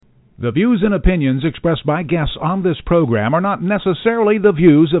The views and opinions expressed by guests on this program are not necessarily the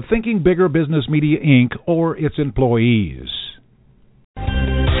views of Thinking Bigger Business Media, Inc. or its employees.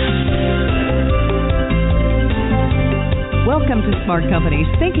 Welcome to Smart Company's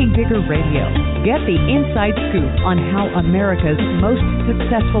Thinking Bigger Radio. Get the inside scoop on how America's most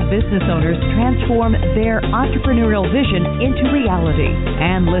successful business owners transform their entrepreneurial vision into reality.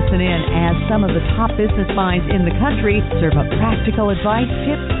 And listen in as some of the top business minds in the country serve up practical advice,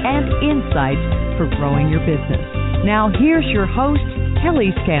 tips, and insights for growing your business. Now here's your host,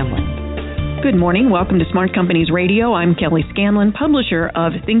 Kelly Scanlon. Good morning. Welcome to Smart Companies Radio. I'm Kelly Scanlon, publisher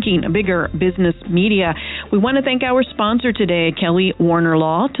of Thinking Bigger Business Media. We want to thank our sponsor today, Kelly Warner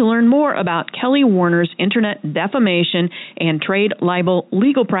Law. To learn more about Kelly Warner's internet defamation and trade libel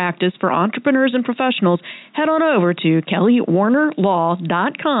legal practice for entrepreneurs and professionals, head on over to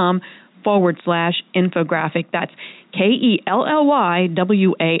kellywarnerlaw.com/infographic. That's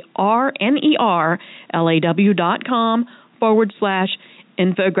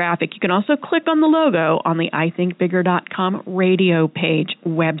KELLYWARNERLAW.com/infographic. You can also click on the logo on the ithinkbigger.com radio page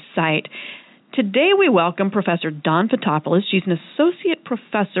website. Today we welcome Professor Dawn Fotopoulos. She's an associate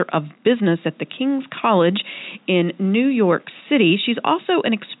professor of business at the King's College in New York City. She's also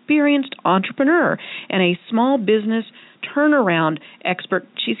an experienced entrepreneur and a small business turnaround expert.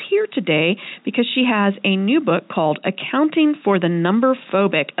 She's here today because she has a new book called Accounting for the Number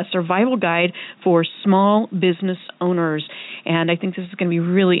Phobic, a survival guide for small business owners. And I think this is going to be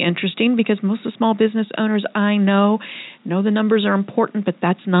really interesting because most of the small business owners I know the numbers are important, but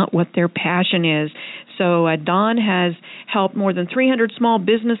that's not what their passion is. So Dawn has helped more than 300 small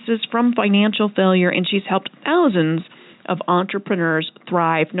businesses from financial failure, and she's helped thousands of entrepreneurs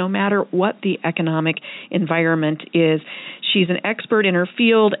thrive no matter what the economic environment is. She's an expert in her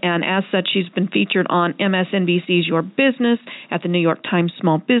field, and as such, she's been featured on MSNBC's Your Business, at the New York Times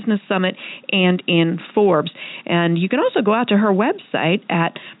Small Business Summit, and in Forbes. And you can also go out to her website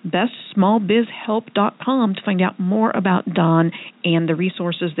at bestsmallbizhelp.com to find out more about Dawn and the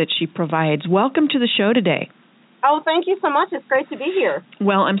resources that she provides. Welcome to the show today. Oh, thank you so much. It's great to be here.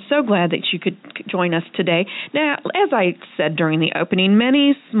 Well, I'm so glad that you could join us today. Now, as I said during the opening,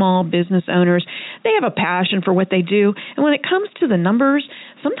 many small business owners, they have a passion for what they do. And when it comes to the numbers,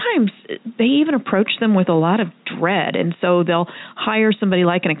 sometimes they even approach them with a lot of dread. And so they'll hire somebody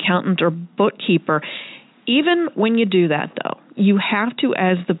like an accountant or bookkeeper. Even when you do that, though, you have to,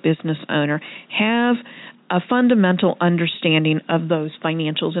 as the business owner, have a fundamental understanding of those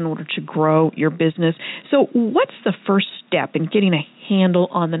financials in order to grow your business. So what's the first step in getting a handle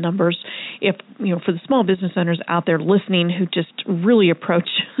on the numbers if, for the small business owners out there listening who just really approach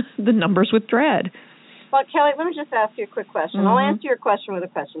the numbers with dread? Well, Kelly, let me just ask you a quick question. Mm-hmm. I'll answer your question with a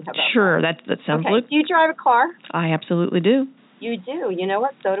question. How about Sure, that sounds good. Do you drive a car? I absolutely do. You do. You know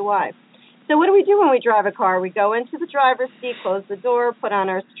what? So do I. So what do we do when we drive a car? We go into the driver's seat, close the door, put on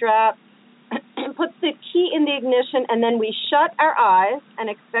our strap, put the key in the ignition, and then we shut our eyes and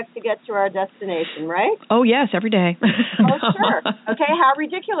expect to get to our destination, right? Oh, yes, every day. Oh, sure. Okay, how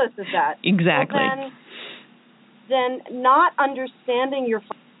ridiculous is that? Exactly. Well, then not understanding your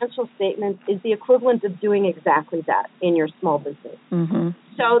financial statements is the equivalent of doing exactly that in your small business. Mm-hmm.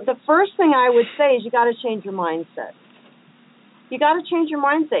 So the first thing I would say is you got to change your mindset. You got to change your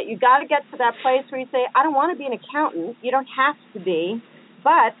mindset. You got to get to that place where you say, I don't want to be an accountant. You don't have to be.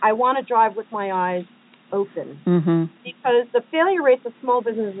 But I want to drive with my eyes open. Mm-hmm. Because the failure rate of small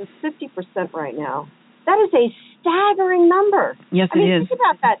business is 50% right now. That is a staggering number. Yes, it is. Think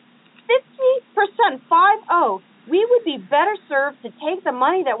about that. 50%, 50. We would be better served to take the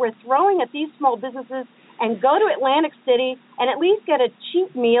money that we're throwing at these small businesses and go to Atlantic City and at least get a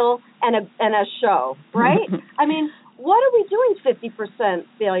cheap meal and a show, right? What are we doing 50%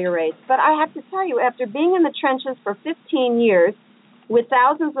 failure rates? But I have to tell you, after being in the trenches for 15 years, with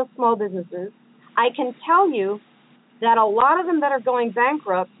thousands of small businesses, I can tell you that a lot of them that are going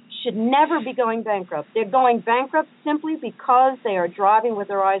bankrupt should never be going bankrupt. They're going bankrupt simply because they are driving with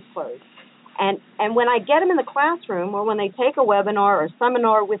their eyes closed. And when I get them in the classroom or when they take a webinar or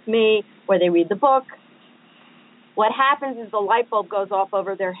seminar with me where they read the book, what happens is the light bulb goes off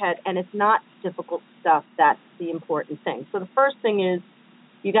over their head, and it's not difficult stuff. That's the important thing. So the first thing is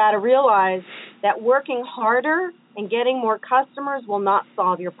you got to realize that working harder and getting more customers will not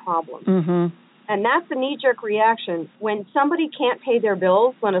solve your problem. Mm-hmm. And that's a knee-jerk reaction. When somebody can't pay their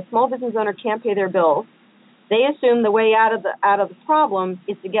bills, when a small business owner can't pay their bills, they assume the way out of the problem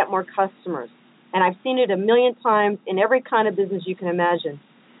is to get more customers. And I've seen it a million times in every kind of business you can imagine.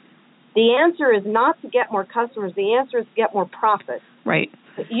 The answer is not to get more customers. The answer is to get more profit. Right.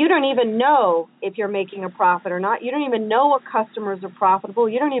 You don't even know if you're making a profit or not. You don't even know what customers are profitable.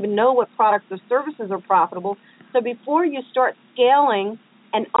 You don't even know what products or services are profitable. So before you start scaling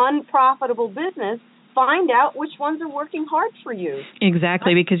an unprofitable business, find out which ones are working hard for you.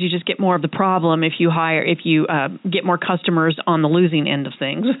 Exactly, because you just get more of the problem if you get more customers on the losing end of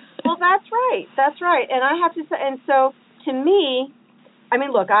things. Well, that's right. That's right. And I have to say, and so to me, I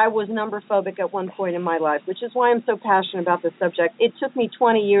mean, look, I was number phobic at one point in my life, which is why I'm so passionate about this subject. It took me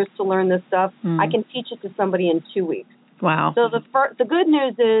 20 years to learn this stuff. I can teach it to somebody in 2 weeks. Wow. So the good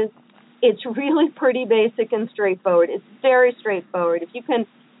news is it's really pretty basic and straightforward. It's very straightforward. If you can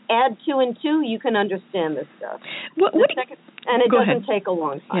add 2 and 2, you can understand this stuff. And it doesn't take a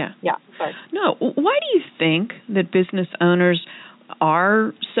long time. Yeah. Sorry. No. Why do you think that business owners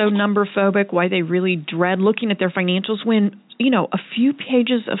are so number phobic? Why they really dread looking at their financials when, a few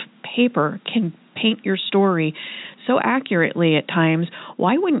pages of paper can paint your story so accurately at times?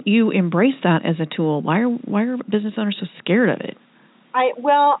 Why wouldn't you embrace that as a tool? Why are business owners so scared of it?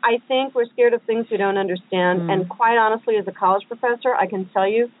 I think we're scared of things we don't understand. And quite honestly, as a college professor, I can tell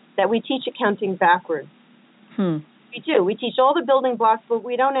you that we teach accounting backwards. We do. We teach all the building blocks, but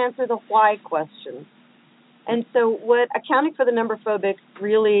we don't answer the why questions. And so what Accounting for the Number Phobic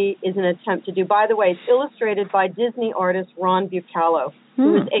really is an attempt to do, by the way, it's illustrated by Disney artist Ron Bucalo,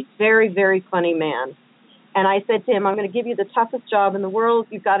 who is a very, very funny man. And I said to him, I'm going to give you the toughest job in the world.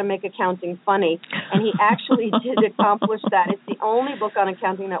 You've got to make accounting funny. And he actually did accomplish that. It's the only book on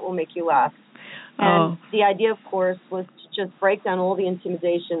accounting that will make you laugh. And the idea, of course, was to just break down all the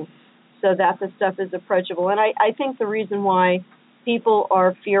intimidation so that the stuff is approachable. And I think the reason why people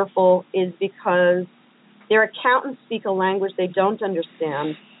are fearful is because their accountants speak a language they don't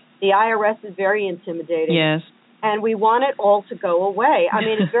understand. The IRS is very intimidating. Yes. And we want it all to go away. I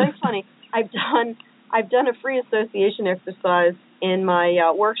mean, it's very funny. I've done a free association exercise in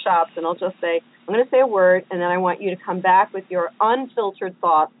my workshops, and I'll just say, I'm going to say a word, and then I want you to come back with your unfiltered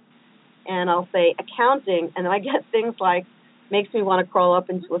thoughts. And I'll say accounting, and then I get things like, makes me want to crawl up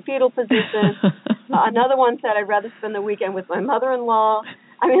into a fetal position. Another one said, I'd rather spend the weekend with my mother-in-law.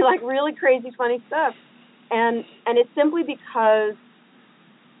 I mean, like really crazy, funny stuff. And it's simply because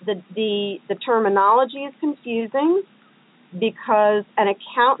the terminology is confusing, because an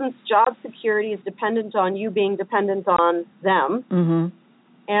accountant's job security is dependent on you being dependent on them.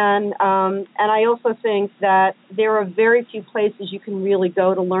 And I also think that there are very few places you can really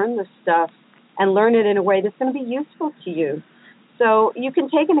go to learn this stuff and learn it in a way that's going to be useful to you. So you can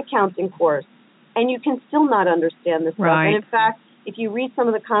take an accounting course, and you can still not understand this stuff. And in fact, if you read some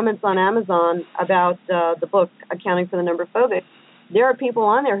of the comments on Amazon about the book, Accounting for the Number Phobic, there are people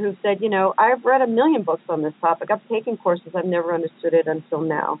on there who've said, I've read 1 million books on this topic. I've taken courses. I've never understood it until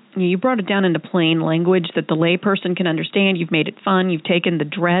now. You brought it down into plain language that the layperson can understand. You've made it fun. You've taken the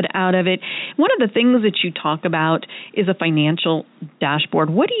dread out of it. One of the things that you talk about is a financial dashboard.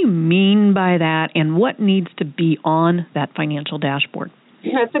 What do you mean by that, and what needs to be on that financial dashboard?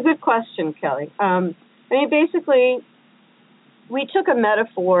 It's a good question, Kelly. Basically, I took a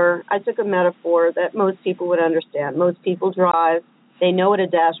metaphor that most people would understand. Most people drive. They know what a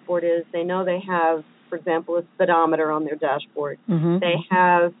dashboard is. They know they have, for example, a speedometer on their dashboard. They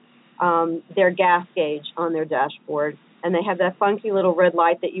have their gas gauge on their dashboard. And they have that funky little red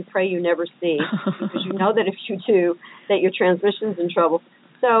light that you pray you never see, because you know that if you do, that your transmission's in trouble.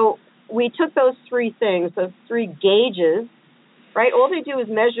 So we took those 3 things, those 3 gauges, right? All they do is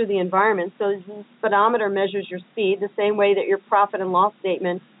measure the environment. So the speedometer measures your speed the same way that your profit and loss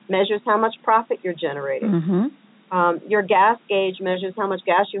statement measures how much profit you're generating. Your gas gauge measures how much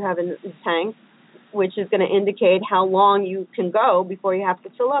gas you have in the tank, which is going to indicate how long you can go before you have to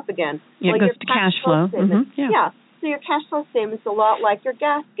fill up again. Yeah, it goes to cash flow. So your cash flow statement's a lot like your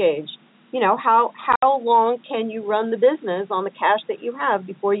gas gauge. How long can you run the business on the cash that you have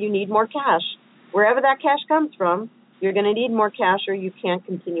before you need more cash? Wherever that cash comes from, you're going to need more cash or you can't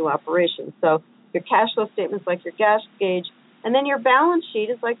continue operations. So your cash flow statement's like your gas gauge. And then your balance sheet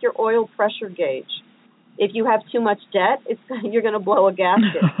is like your oil pressure gauge. If you have too much debt, you're going to blow a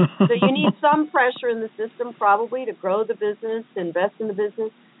gasket. So you need some pressure in the system probably to grow the business, to invest in the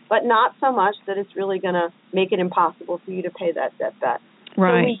business, but not so much that it's really going to make it impossible for you to pay that debt back.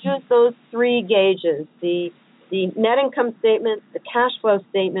 Right. So we use those 3 gauges, the net income statement, the cash flow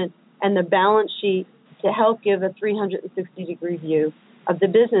statement, and the balance sheet, to help give a 360-degree view of the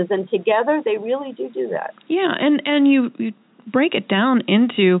business. And together, they really do that. Yeah, and you break it down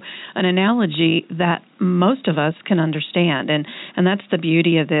into an analogy that most of us can understand, and that's the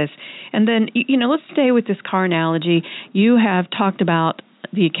beauty of this. And then, let's stay with this car analogy. You have talked about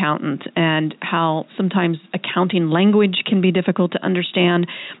the accountant and how sometimes accounting language can be difficult to understand.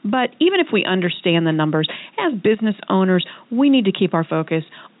 But even if we understand the numbers, as business owners, we need to keep our focus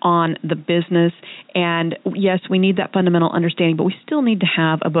on the business. And yes, we need that fundamental understanding, but we still need to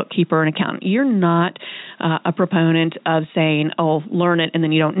have a bookkeeper or an accountant. You're not a proponent of saying, oh, learn it and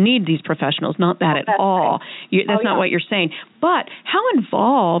then you don't need these professionals. Not that at all. Right. That's not what you're saying. But how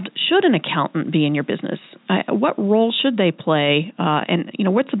involved should an accountant be in your business? What role should they play? And,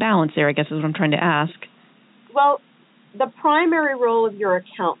 what's the balance there, I guess, is what I'm trying to ask. Well, the primary role of your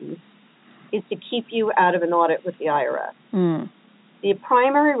accountant is to keep you out of an audit with the IRS. The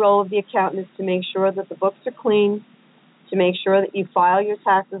primary role of the accountant is to make sure that the books are clean, to make sure that you file your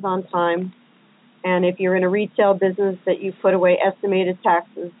taxes on time, and if you're in a retail business, that you put away estimated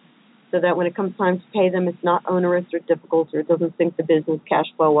taxes so that when it comes time to pay them, it's not onerous or difficult or it doesn't sink the business cash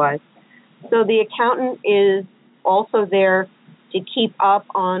flow-wise. So the accountant is also there to keep up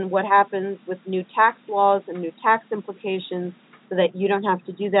on what happens with new tax laws and new tax implications so that you don't have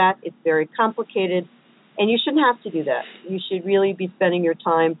to do that. It's very complicated. And you shouldn't have to do that. You should really be spending your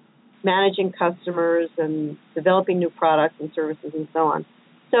time managing customers and developing new products and services and so on.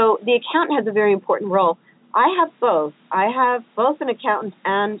 So the accountant has a very important role. I have both. I have both an accountant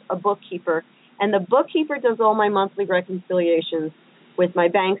and a bookkeeper. And the bookkeeper does all my monthly reconciliations with my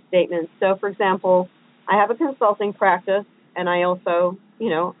bank statements. So, for example, I have a consulting practice, and I also,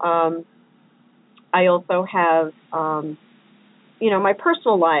 have, my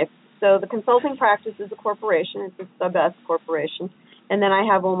personal life. So the consulting practice is a corporation. It's a sub-S corporation. And then I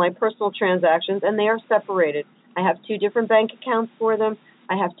have all my personal transactions, and they are separated. I have 2 different bank accounts for them.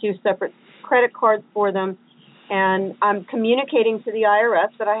 I have 2 separate credit cards for them. And I'm communicating to the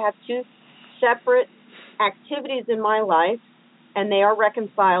IRS that I have 2 separate activities in my life, and they are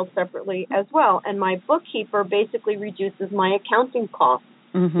reconciled separately as well. And my bookkeeper basically reduces my accounting costs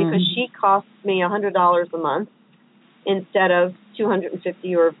because she costs me $100 a month instead of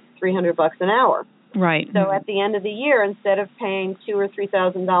 $250 or $300 an hour. Right. So at the end of the year, instead of paying $2,000 or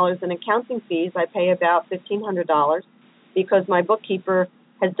 $3,000 in accounting fees, I pay about $1,500 because my bookkeeper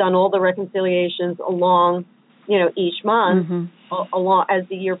has done all the reconciliations along, each month, along as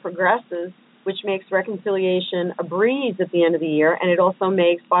the year progresses, which makes reconciliation a breeze at the end of the year, and it also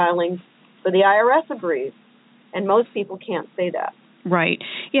makes filing for the IRS a breeze. And most people can't say that. Right.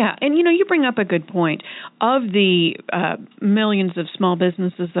 Yeah. And, you bring up a good point. Of the millions of small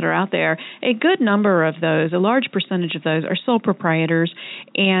businesses that are out there, a good number of those, a large percentage of those, are sole proprietors.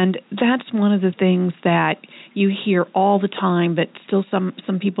 And that's one of the things that you hear all the time, but still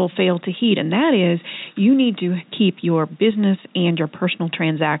some people fail to heed. And that is you need to keep your business and your personal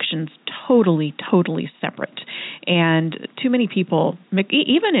transactions totally separate. And too many people,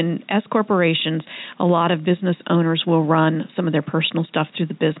 even in S corporations, a lot of business owners will run some of their personal stuff through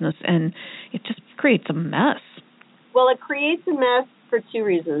the business, and it just creates a mess. Well, it creates a mess for 2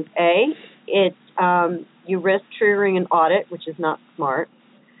 reasons. You risk triggering an audit, which is not smart.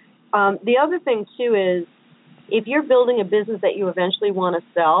 The other thing, too, is if you're building a business that you eventually want to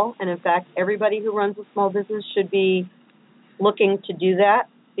sell, and in fact, everybody who runs a small business should be looking to do that,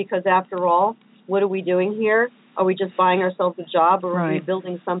 because after all, what are we doing here? Are we just buying ourselves a job, or are we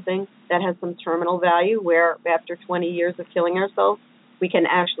building something that has some terminal value where after 20 years of killing ourselves, we can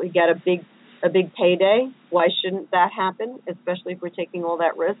actually get a big payday? Why shouldn't that happen, especially if we're taking all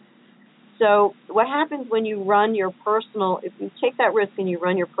that risk? So what happens when you run your if you take that risk and you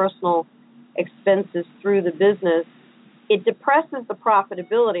run your personal expenses through the business, it depresses the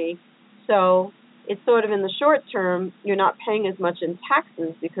profitability. So it's sort of in the short term, you're not paying as much in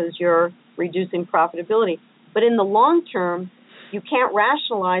taxes because you're reducing profitability. But in the long term, you can't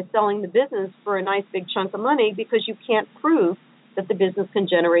rationalize selling the business for a nice big chunk of money because you can't prove that the business can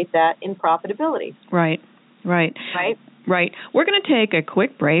generate that in profitability. Right. We're going to take a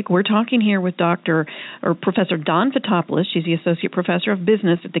quick break. We're talking here with Professor Dawn Fotopoulos. She's the Associate Professor of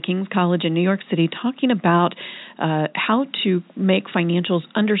Business at the King's College in New York City, talking about how to make financials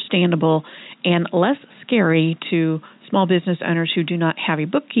understandable and less scary to small business owners who do not have a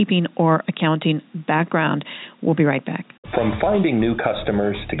bookkeeping or accounting background. We'll be right back. From finding new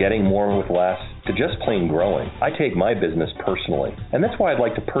customers to getting more with less to just plain growing, I take my business personally. And that's why I'd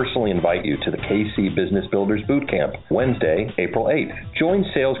like to personally invite you to the KC Business Builders Bootcamp, Wednesday, April 8th. Join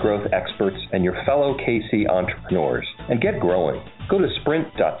sales growth experts and your fellow KC entrepreneurs and get growing. Go to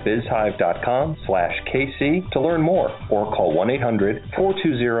sprint.bizhive.com/KC to learn more, or call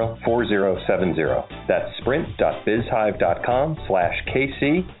 1-800-420-4070. That's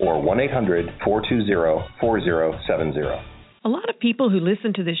sprint.bizhive.com/KC or 1-800-420-4070. A lot of people who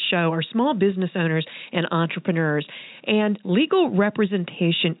listen to this show are small business owners and entrepreneurs, and legal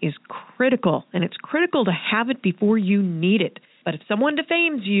representation is critical, and it's critical to have it before you need it. But if someone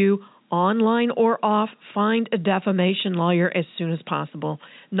defames you, online or off, find a defamation lawyer as soon as possible.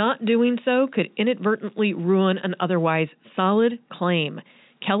 Not doing so could inadvertently ruin an otherwise solid claim.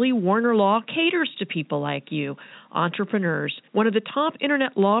 Kelly Warner Law caters to people like you, entrepreneurs. One of the top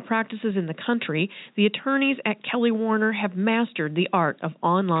internet law practices in the country, the attorneys at Kelly Warner have mastered the art of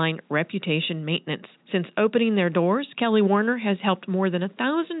online reputation maintenance. Since opening their doors, Kelly Warner has helped more than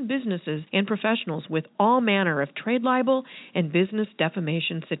 1,000 businesses and professionals with all manner of trade libel and business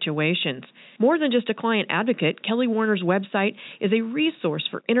defamation situations. More than just a client advocate, Kelly Warner's website is a resource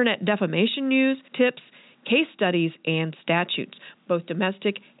for internet defamation news, tips, case studies, and statutes, both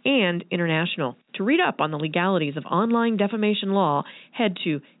domestic and international. To read up on the legalities of online defamation law, head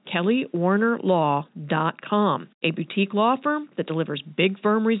to kellywarnerlaw.com, a boutique law firm that delivers big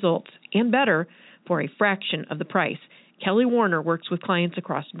firm results and better for a fraction of the price. Kelly Warner works with clients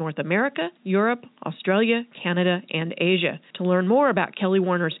across North America, Europe, Australia, Canada, and Asia. To learn more about Kelly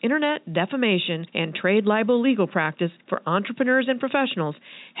Warner's internet, defamation, and trade libel legal practice for entrepreneurs and professionals,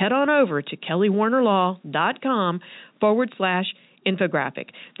 head on over to kellywarnerlaw.com/infographic.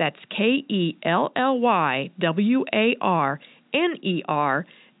 That's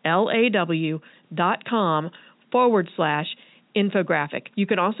KELLYWARNERLAW.com/infographic. You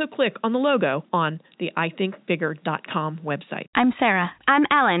can also click on the logo on the ithinkbigger.com website. I'm Sarah. I'm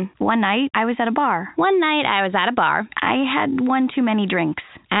Ellen. One night I was at a bar. I had one too many drinks.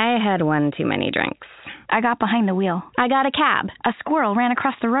 I got behind the wheel. I got a cab. A squirrel ran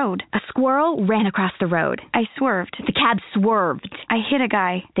across the road. I swerved. The cab swerved. I hit a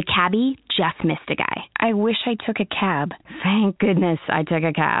guy. The cabbie just missed a guy. I wish I took a cab. Thank goodness I took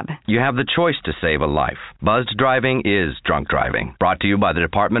a cab. You have the choice to save a life. Buzzed driving is drunk driving. Brought to you by the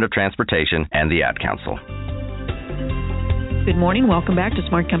Department of Transportation and the Ad Council. Good morning. Welcome back to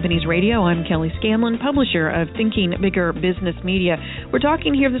Smart Companies Radio. I'm Kelly Scanlon, publisher of Thinking Bigger Business Media. We're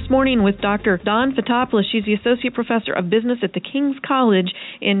talking here this morning with Dr. Dawn Fotopoulos. She's the Associate Professor of Business at the King's College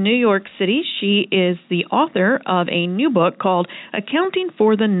in New York City. She is the author of a new book called Accounting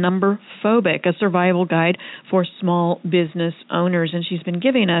for the Number Phobic, a survival guide for small business owners. And she's been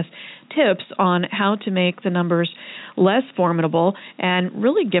giving us tips on how to make the numbers less formidable and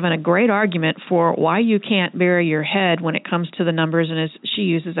really given a great argument for why you can't bury your head when it comes to the numbers. And as she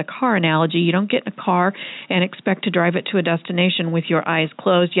uses a car analogy, you don't get in a car and expect to drive it to a destination with your eyes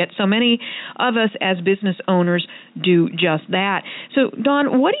closed, yet so many of us as business owners do just that. So,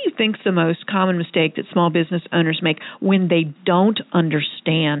 Dawn, what do you think is the most common mistake that small business owners make when they don't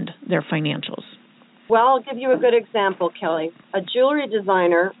understand their financials? Well, I'll give you a good example, Kelly. A jewelry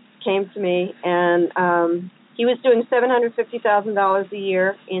designer came to me, and he was doing $750,000 a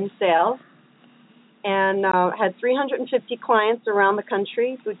year in sales and had 350 clients around the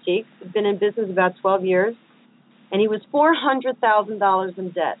country, boutiques. He'd been in business about 12 years, and he was $400,000 in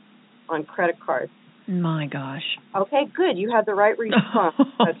debt on credit cards. My gosh. Okay, good. You had the right response.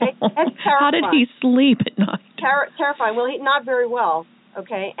 Okay, that's terrifying. How did he sleep at night? Terrifying. Well, not very well.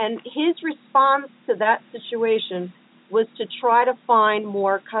 Okay, and his response to that situation was to try to find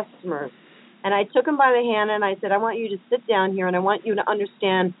more customers. And I took him by the hand and I said, I want you to sit down here and I want you to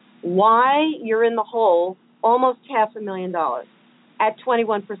understand why you're in the hole almost $500,000 at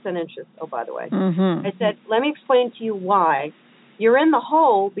 21% interest, oh, by the way. Mm-hmm. I said, let me explain to you why. You're in the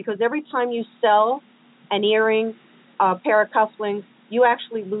hole because every time you sell an earring, a pair of cufflinks, you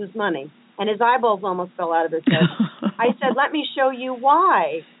actually lose money. And his eyeballs almost fell out of his head. I said, let me show you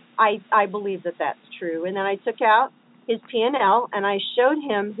why I believe that that's true. And then I took out his P&L, and I showed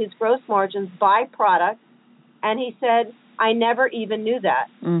him his gross margins by product, and he said, I never even knew that.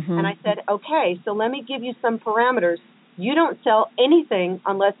 Mm-hmm. And I said, okay, so let me give you some parameters. You don't sell anything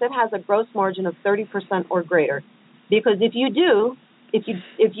unless it has a gross margin of 30% or greater. Because if you do, if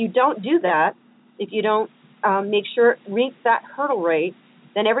you don't do that, if you don't make sure reach that hurdle rate,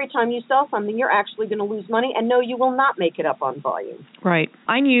 then every time you sell something, you're actually going to lose money, and no, you will not make it up on volume. Right.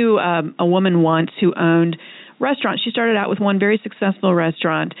 I knew a woman once who owned restaurants. She started out with one very successful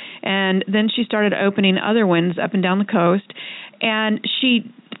restaurant, and then she started opening other ones up and down the coast, and she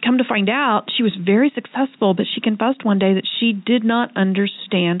come to find out she was very successful, but she confessed one day that she did not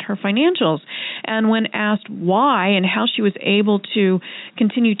understand her financials. And when asked why and how she was able to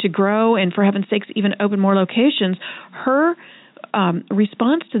continue to grow and, for heaven's sakes, even open more locations, her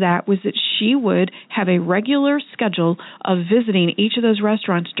response to that was that she would have a regular schedule of visiting each of those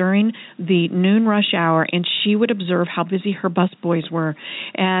restaurants during the noon rush hour, and she would observe how busy her busboys were.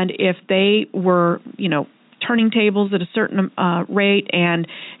 And if they were, turning tables at a certain rate and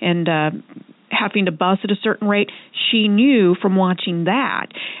having to bus at a certain rate. She knew from watching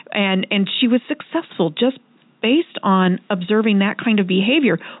that, and she was successful just based on observing that kind of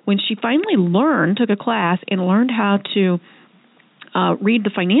behavior. When she finally took a class and learned how to read the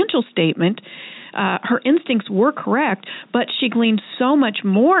financial statement, her instincts were correct, but she gleaned so much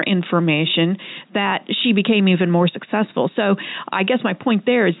more information that she became even more successful. So I guess my point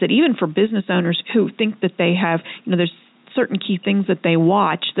there is that even for business owners who think that they have, there's certain key things that they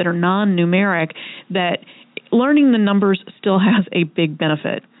watch that are non-numeric, that learning the numbers still has a big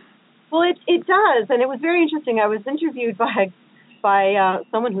benefit. Well, it does, and it was very interesting. I was interviewed by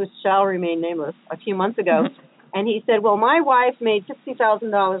someone who shall remain nameless a few months ago, and he said, well, my wife made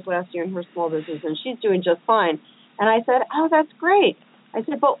 $60,000 last year in her small business, and she's doing just fine. And I said, oh, that's great. I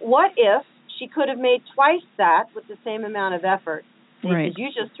said, but what if she could have made twice that with the same amount of effort? And he said, you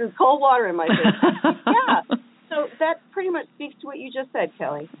just threw cold water in my face. Yeah. So that pretty much speaks to what you just said,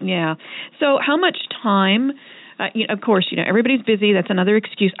 Kelly. Yeah. So how much time... of course, everybody's busy. That's another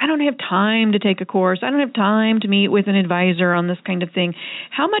excuse. I don't have time to take a course. I don't have time to meet with an advisor on this kind of thing.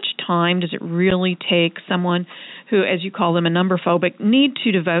 How much time does it really take someone who, as you call them, a number phobic, need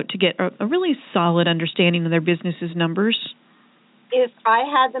to devote to get a really solid understanding of their business's numbers? If I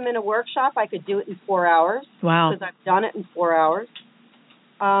had them in a workshop, I could do it in 4 hours. Wow. Because I've done it in 4 hours.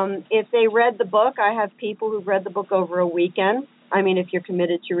 If they read the book, I have people who've read the book over a weekend. I mean, if you're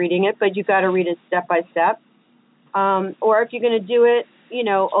committed to reading it, but you've got to read it step by step. Or if you're going to do it,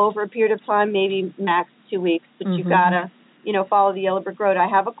 over a period of time, maybe max 2 weeks, but you've got to, follow the Yellow Brick Road. I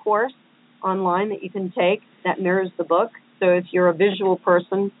have a course online that you can take that mirrors the book. So if you're a visual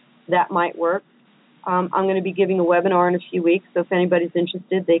person, that might work. I'm going to be giving a webinar in a few weeks, so if anybody's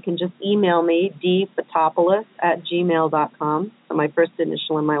interested, they can just email me, dfotopoulos@gmail.com, so my first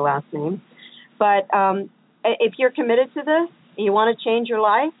initial and my last name. But if you're committed to this, and you want to change your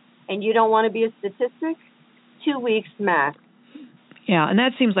life, and you don't want to be a statistic, 2 weeks max. Yeah, and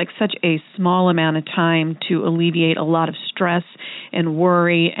that seems like such a small amount of time to alleviate a lot of stress and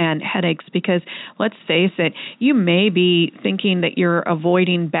worry and headaches, because let's face it, you may be thinking that you're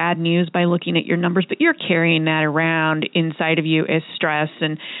avoiding bad news by looking at your numbers, but you're carrying that around inside of you as stress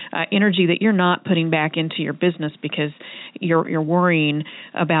and energy that you're not putting back into your business because you're worrying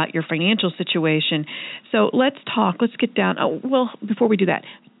about your financial situation. So let's get down. Well, before we do that,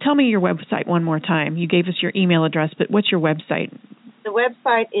 tell me your website one more time. You gave us your email address, but what's your website? The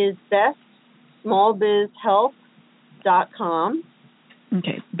website is bestsmallbizhelp.com.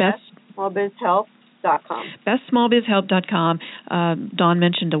 Okay, bestsmallbizhelp.com. bestsmallbizhelp.com. Dawn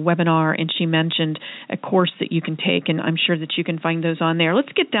mentioned a webinar, and she mentioned a course that you can take, and I'm sure that you can find those on there.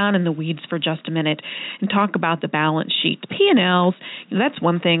 Let's get down in the weeds for just a minute and talk about the balance sheet. P&Ls, that's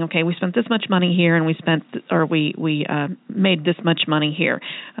one thing. Okay, we spent this much money here, and we made this much money here.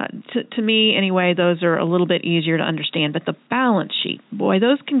 To me, anyway, those are a little bit easier to understand. But the balance sheet, boy,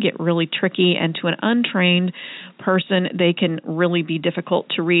 those can get really tricky, and to an untrained person, they can really be difficult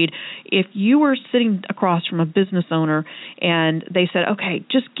to read. If you were sitting across from a business owner and they said, okay,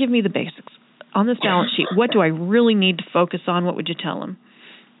 just give me the basics on this balance sheet, what do I really need to focus on? What would you tell them?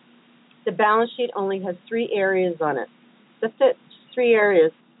 The balance sheet only has 3 areas on it. That's it, 3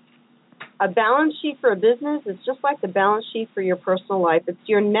 areas. A balance sheet for a business is just like the balance sheet for your personal life. It's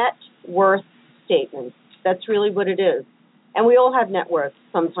your net worth statement. That's really what it is. And we all have net worth.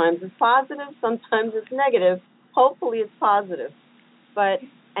 Sometimes it's positive, sometimes it's negative. Hopefully it's positive. But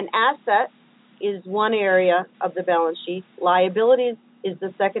an asset is one area of the balance sheet. Liabilities is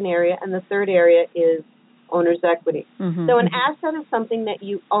the second area, and the third area is owner's equity. So an asset is something that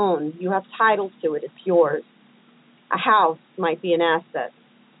you own. You have title to it. It's yours. A house might be an asset.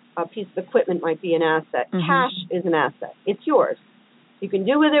 A piece of equipment might be an asset. Cash is an asset. It's yours. You can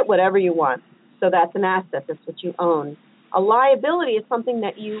do with it whatever you want. So that's an asset. That's what you own. A liability is something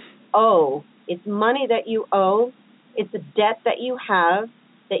that you owe. It's money that you owe. It's a debt that you have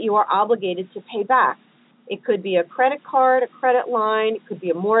that you are obligated to pay back. It could be a credit card, a credit line, it could be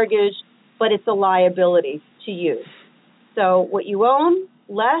a mortgage, but it's a liability to you. So what you own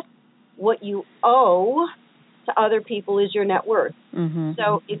less what you owe to other people is your net worth.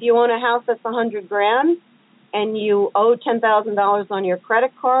 So if you own a house that's $100,000 and you owe $10,000 on your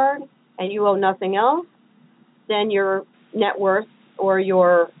credit card and you owe nothing else, then your net worth or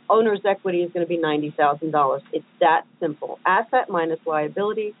your owner's equity is going to be $90,000. It's that simple. Asset minus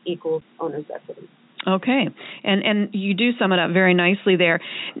liability equals owner's equity. Okay, and you do sum it up very nicely there.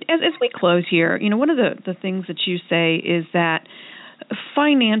 As we close here, one of the things that you say is that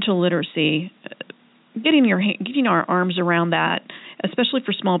financial literacy getting our arms around that, especially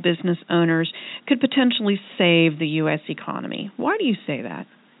for small business owners, could potentially save the U.S. economy. Why do you say that?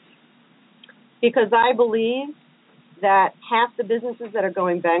 Because I believe that half the businesses that are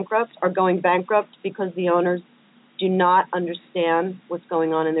going bankrupt because the owners do not understand what's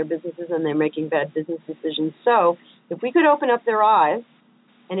going on in their businesses and they're making bad business decisions. So if we could open up their eyes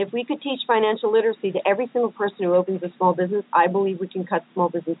and if we could teach financial literacy to every single person who opens a small business, I believe we can cut small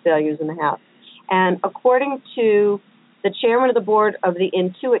business failures in half. And according to the chairman of the board of the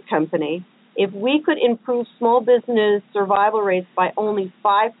Intuit company, if we could improve small business survival rates by only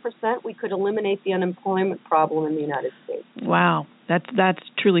 5%, we could eliminate the unemployment problem in the United States. Wow. That's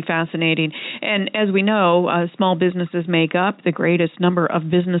truly fascinating. And as we know, small businesses make up the greatest number of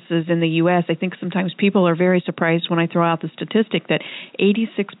businesses in the U.S. I think sometimes people are very surprised when I throw out the statistic that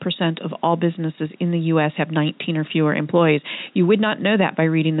 86% of all businesses in the U.S. have 19 or fewer employees. You would not know that by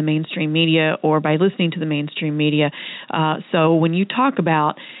reading the mainstream media or by listening to the mainstream media. So when you talk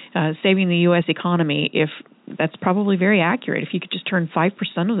about saving the U.S. economy, if that's probably very accurate. If you could just turn 5%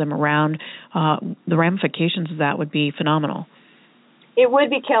 of them around, the ramifications of that would be phenomenal. It would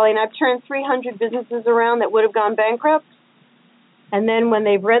be, Kelly, and I've turned 300 businesses around that would have gone bankrupt. And then when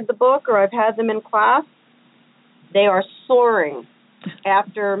they've read the book or I've had them in class, they are soaring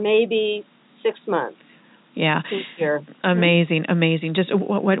after maybe 6 months. Yeah. Amazing. Just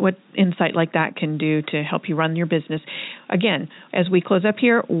what insight like that can do to help you run your business. Again, as we close up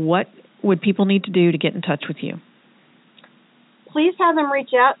here, what would people need to do to get in touch with you? Please have them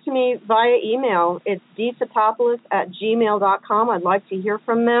reach out to me via email. It's dfotopoulos@gmail.com. I'd like to hear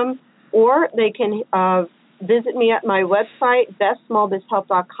from them. Or they can visit me at my website,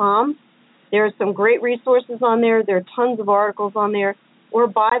 bestsmallbizhelp.com. There are some great resources on there. There are tons of articles on there. Or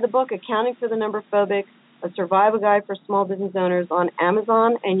buy the book, Accounting for the Number Phobic, A Survival Guide for Small Business Owners on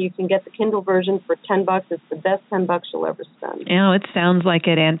Amazon, and you can get the Kindle version for $10. It's the best $10 you'll ever spend. Oh, it sounds like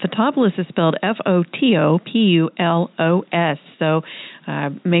it. And Fotopoulos is spelled Fotopoulos. So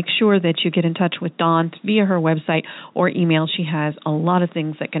make sure that you get in touch with Dawn via her website or email. She has a lot of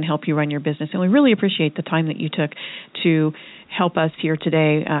things that can help you run your business. And we really appreciate the time that you took to help us here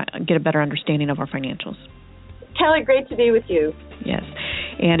today get a better understanding of our financials. Kelly, great to be with you. Yes.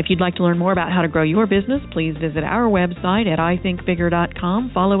 And if you'd like to learn more about how to grow your business, please visit our website at ithinkbigger.com.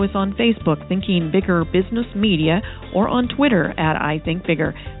 Follow us on Facebook, Thinking Bigger Business Media, or on Twitter at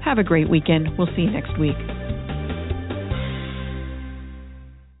ithinkbigger. Have a great weekend. We'll see you next week.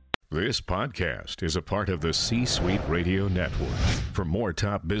 This podcast is a part of the C-Suite Radio Network. For more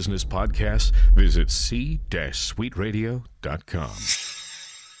top business podcasts, visit c-suiteradio.com.